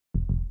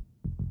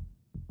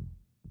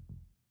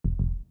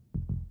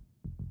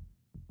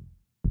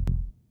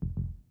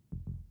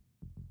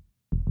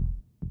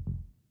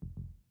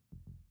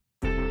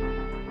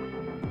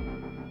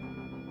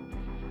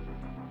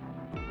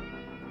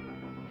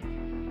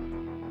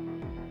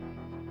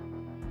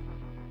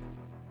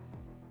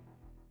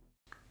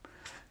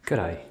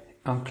G'day,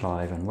 I'm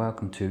Clive and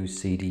welcome to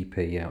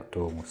CDP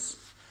Outdoors.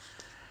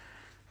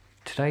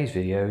 Today's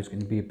video is going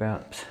to be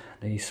about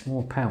the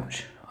small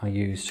pouch I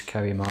use to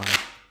carry my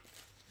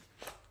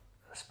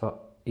spot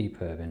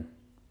EPIRB in,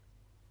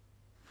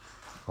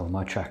 or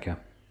my tracker.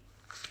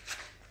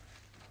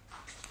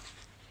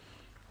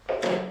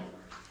 I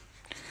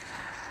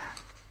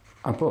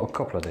bought a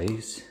couple of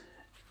these,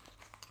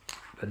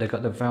 but they've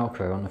got the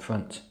Velcro on the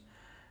front.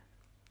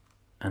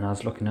 And I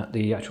was looking at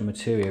the actual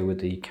material with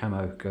the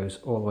camo goes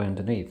all the way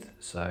underneath.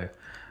 So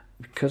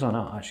because I'm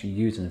not actually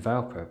using the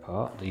Velcro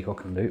part, the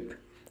hook and loop,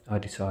 I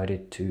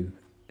decided to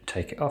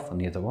take it off on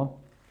the other one.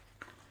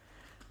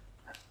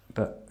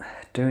 But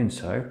doing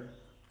so,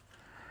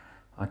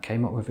 I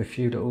came up with a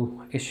few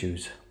little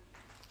issues.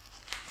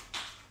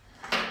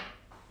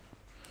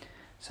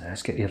 So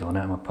let's get the other one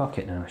out of my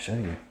pocket now and show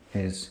you.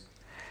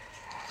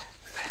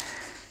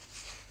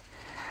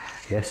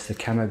 Yes, the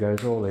camo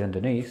goes all the way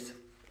underneath.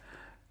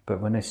 But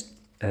when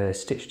they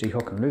stitched the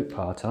hook and loop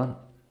part on,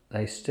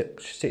 they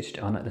stitched it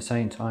on at the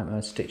same time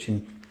as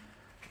stitching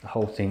the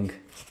whole thing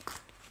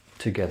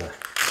together.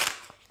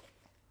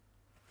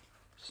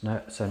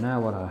 So now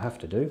what I have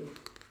to do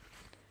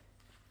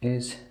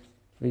is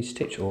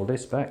restitch all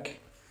this back.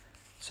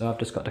 So I've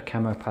just got the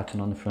camo pattern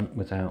on the front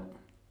without.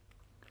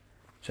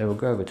 So we'll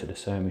go over to the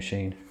sewing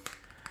machine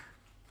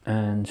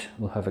and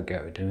we'll have a go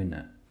at doing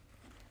that.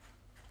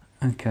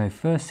 Okay,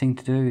 first thing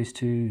to do is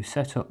to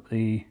set up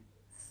the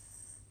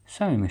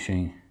sewing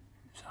machine.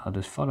 So I'll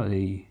just follow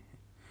the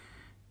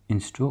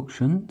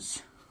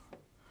instructions.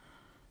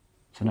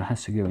 So that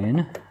has to go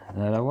in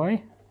that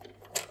way,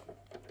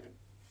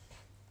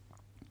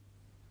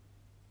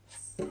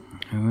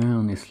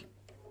 around this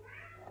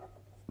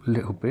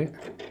little bit,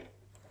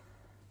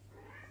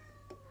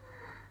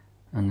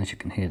 and as you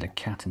can hear the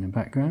cat in the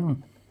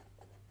background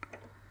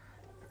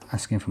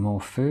asking for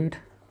more food,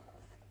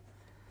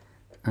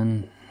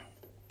 and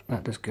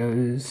that just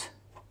goes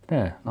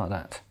there like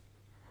that.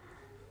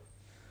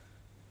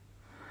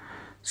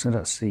 So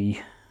that's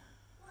the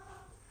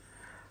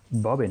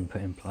bobbin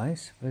put in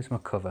place. Where's my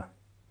cover?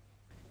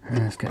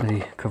 Let's get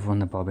the cover on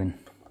the bobbin.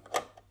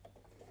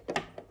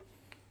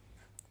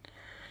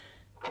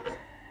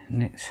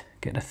 Let's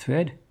get the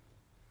thread,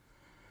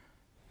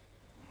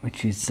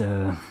 which is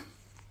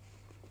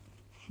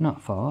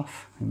not far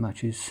off. It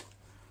matches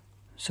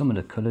some of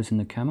the colours in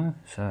the camo,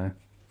 so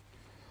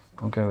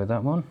I'll go with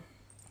that one.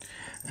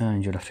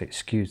 And you'll have to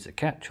excuse the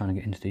cat trying to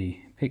get into the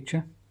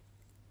picture.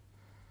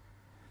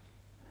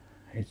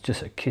 It's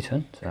just a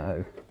kitten,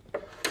 so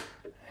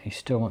he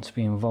still wants to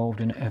be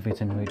involved in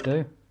everything we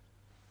do.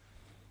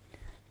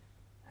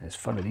 Let's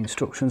follow the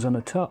instructions on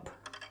the top.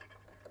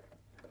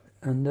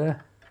 And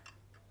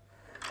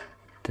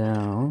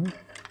down.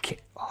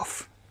 Get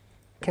off.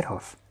 Get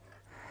off.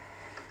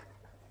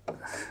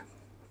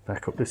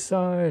 Back up this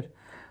side.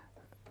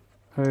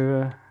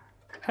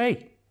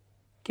 Hey!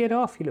 Get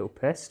off, you little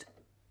pest.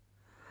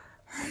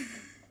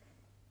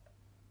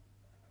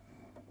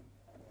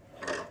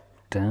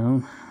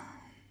 Down.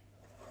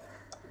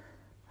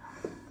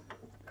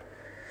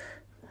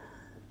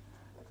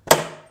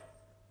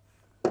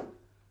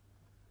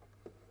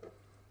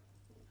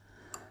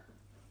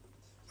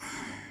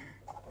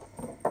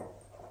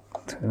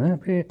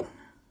 That bit.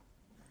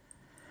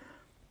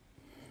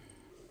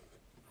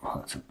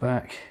 That's the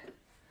back.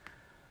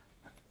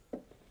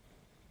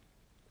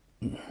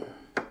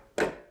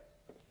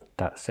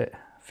 That's it.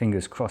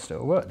 Fingers crossed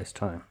it'll work this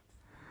time.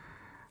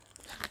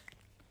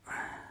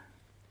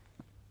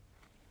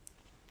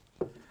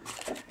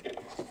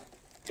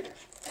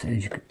 So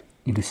as you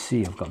can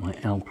see, I've got my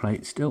L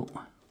plate still.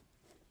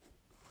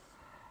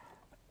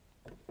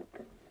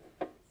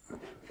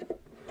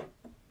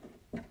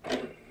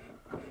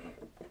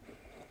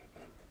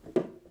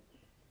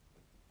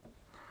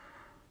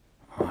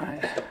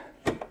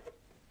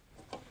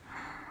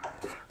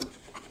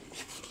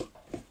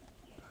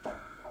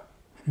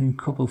 And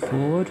couple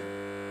forward,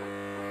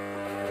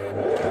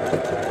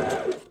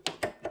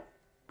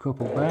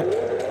 couple back,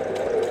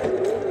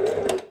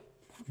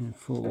 and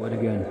forward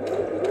again.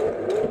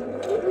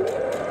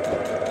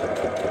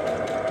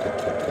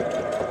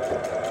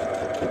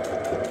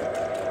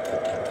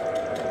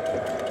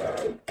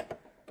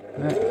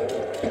 Back.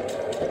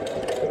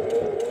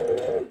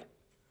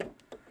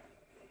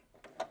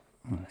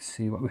 Let's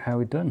see how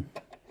we've done.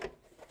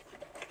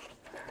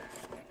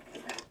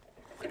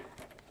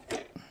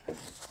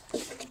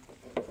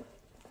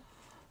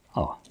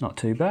 Oh, not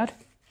too bad.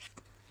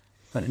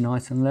 Got it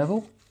nice and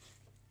level.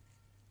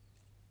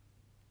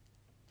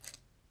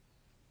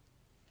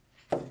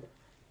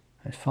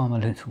 Let's find my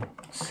little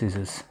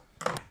scissors.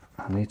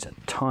 I need some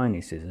tiny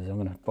scissors. I'm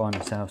going to buy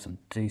myself some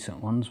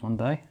decent ones one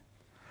day. I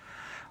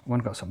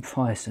went and got some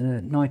price,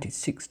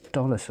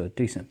 $96 for a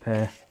decent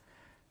pair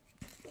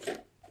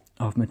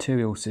of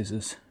material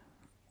scissors.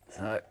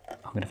 So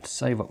I'm going to have to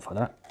save up for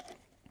that.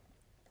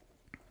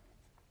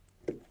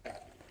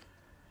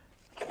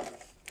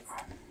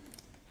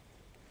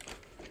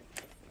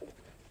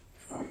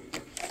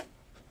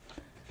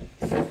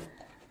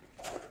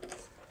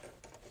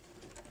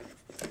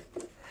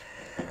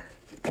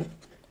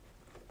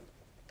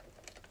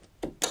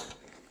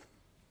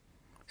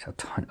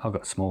 I've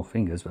got small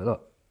fingers, but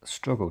look, I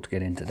struggle to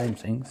get into them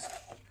things.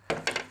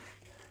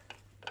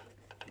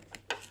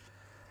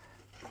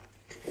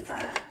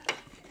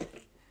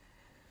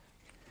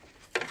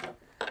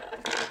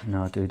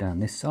 Now I'll do down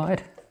this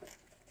side.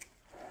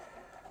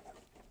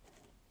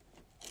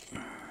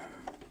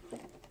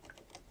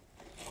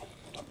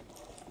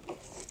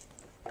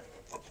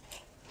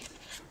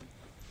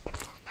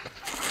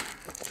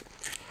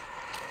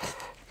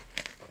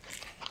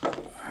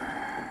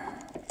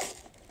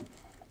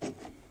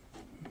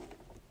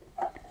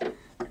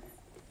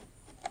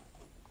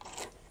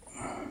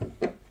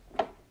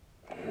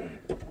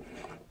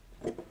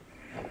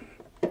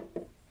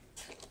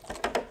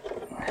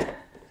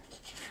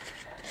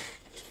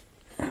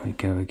 We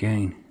go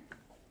again.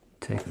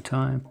 Take your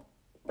time.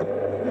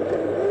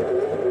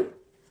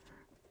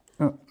 Oh,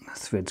 the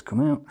thread's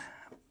come out.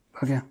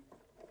 Bugger.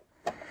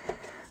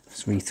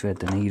 Let's rethread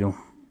the needle.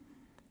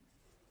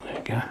 There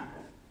we go.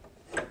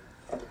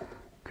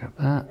 Grab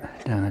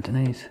that down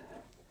underneath.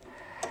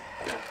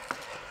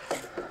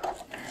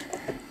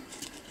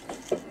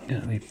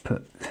 Then we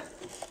put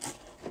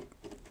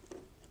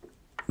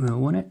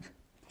roll on it.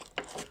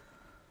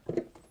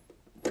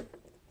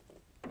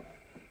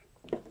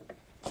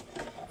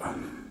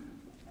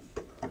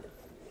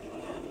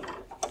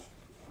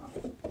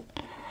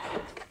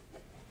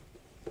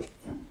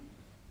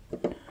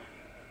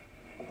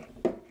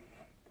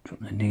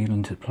 The needle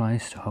into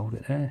place to hold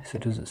it there so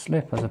it doesn't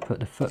slip as I put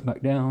the foot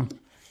back down.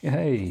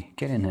 Hey,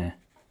 get in there.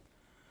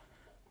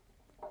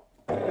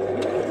 It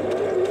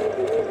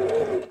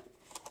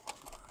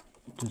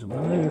doesn't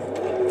move.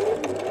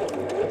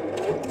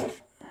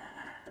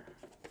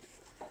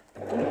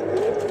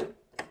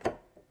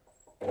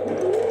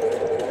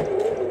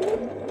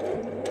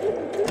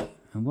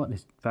 And what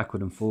this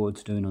backward and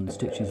forwards doing on the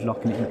stitch is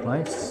locking it in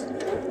place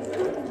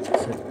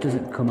so it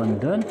doesn't come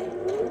undone.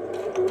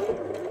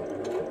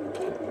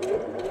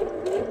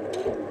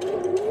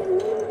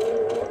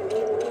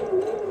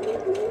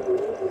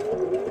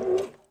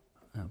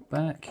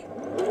 Back.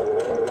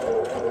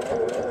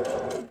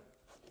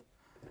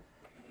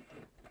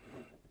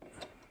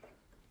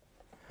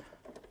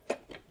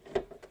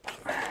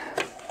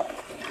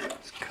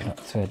 Let's cut that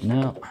thread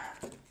now.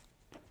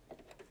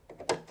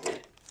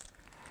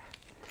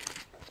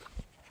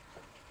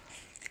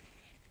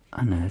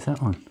 And there's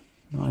that one.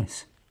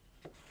 Nice.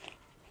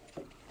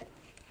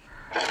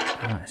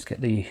 Right, let's get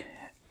the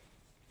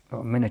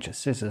miniature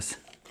scissors.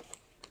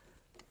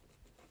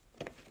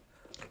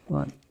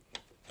 One.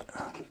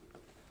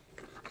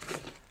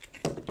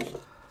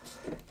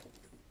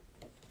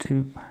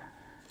 Two.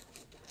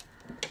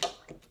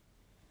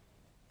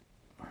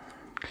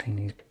 Clean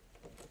these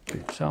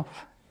bits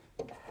off.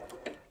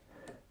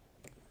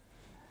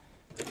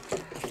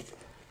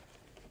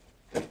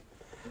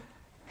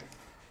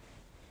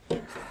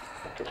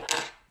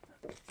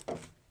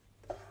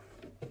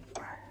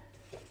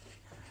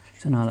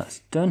 So now that's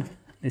done.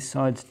 This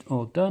side's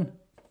all done.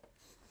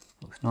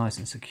 Looks nice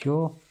and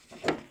secure.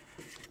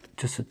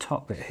 Just the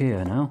top bit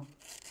here now,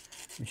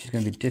 which is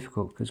going to be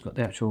difficult because it's got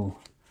the actual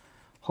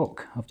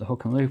hook of the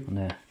hook and loop on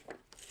there.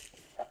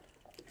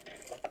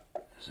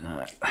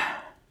 So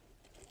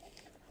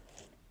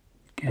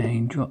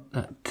again, drop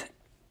that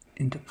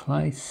into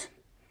place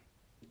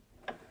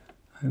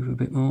over a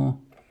bit more.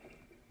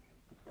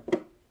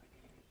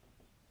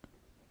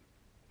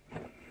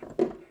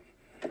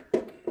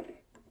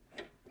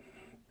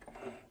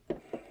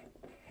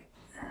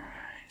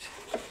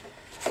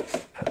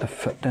 Put the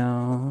foot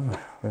down.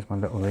 Where's my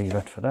little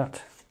lever for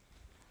that?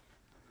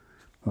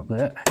 Up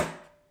there.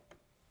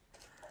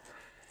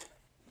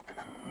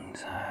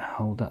 So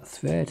hold that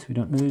thread so we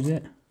don't lose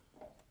it.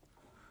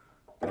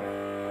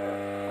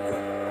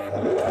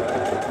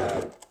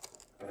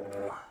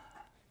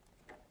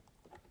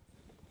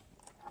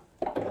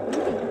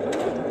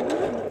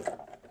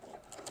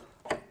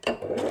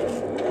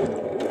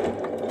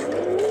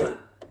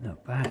 Now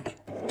back.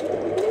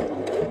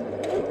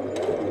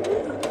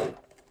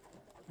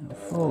 Now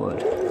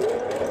forward.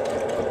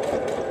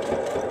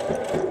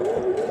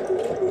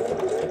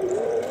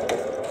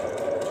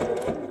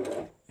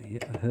 Yeah,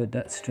 I heard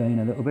that strain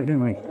a little bit,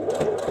 didn't we?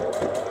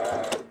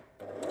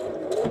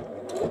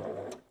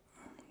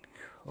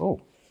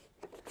 Oh.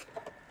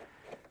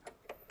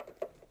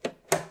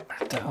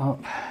 Lift that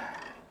up.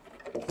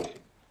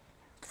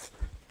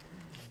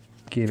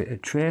 Give it a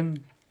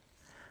trim.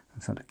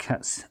 Looks like the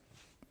cat's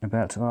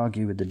about to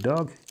argue with the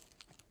dog.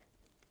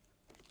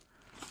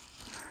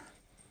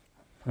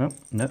 Oh,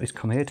 no, he's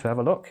come here to have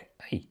a look.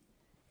 Hey,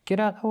 get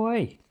out of the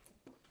way.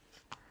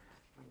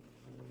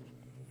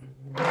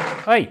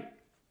 Hey!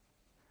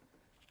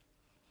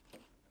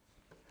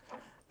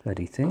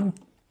 Bloody thing.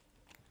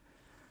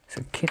 It's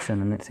a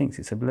kitten and it thinks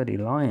it's a bloody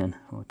lion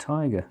or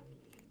tiger.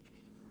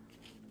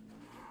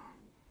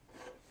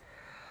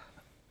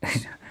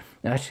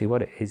 Actually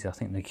what it is, I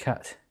think the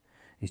cat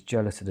is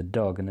jealous of the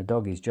dog and the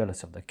dog is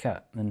jealous of the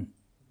cat, and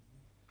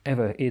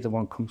either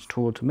one comes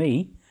toward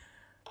me,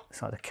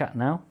 it's like the cat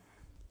now.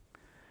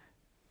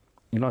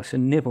 He likes to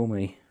nibble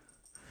me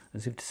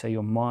as if to say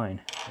you're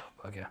mine. Oh,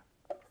 bugger.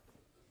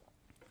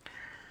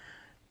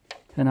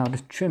 Then I'll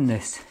just trim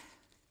this.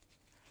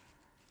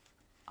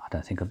 I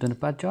don't think I've done a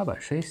bad job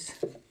actually.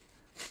 It's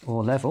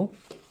all level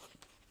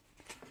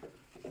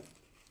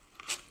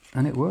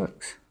and it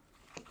works.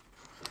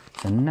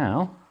 So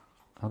now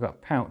I've got a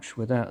pouch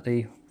without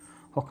the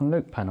hook and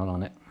loop panel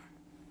on it.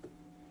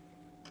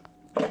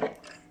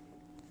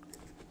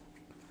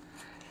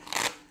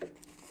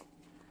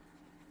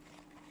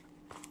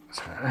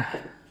 So I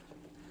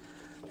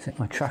think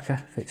my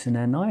tracker fits in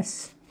there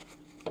nice.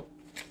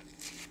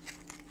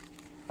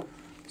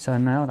 So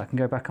now I can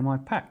go back on my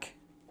pack.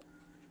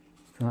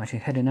 So I'm actually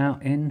heading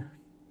out in,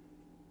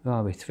 well,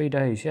 it'll be 3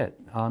 days yet.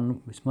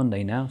 It's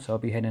Monday now, so I'll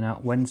be heading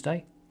out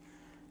Wednesday,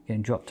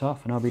 getting dropped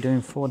off, and I'll be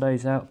doing 4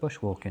 days out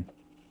bushwalking.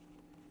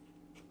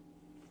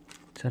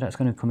 So that's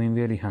going to come in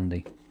really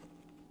handy.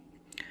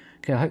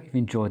 Okay, I hope you've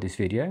enjoyed this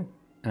video,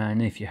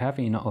 and if you have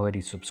and you're not already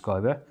a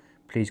subscriber,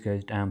 please go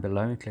down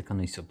below and click on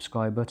the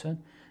subscribe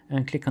button,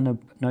 and click on the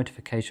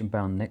notification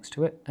bell next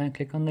to it, and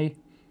click on the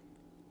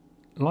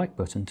like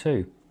button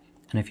too.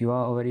 And if you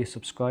are already a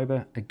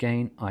subscriber,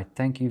 again, I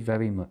thank you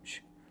very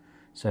much.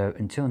 So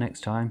until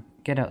next time,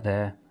 get out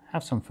there,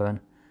 have some fun,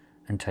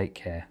 and take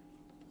care.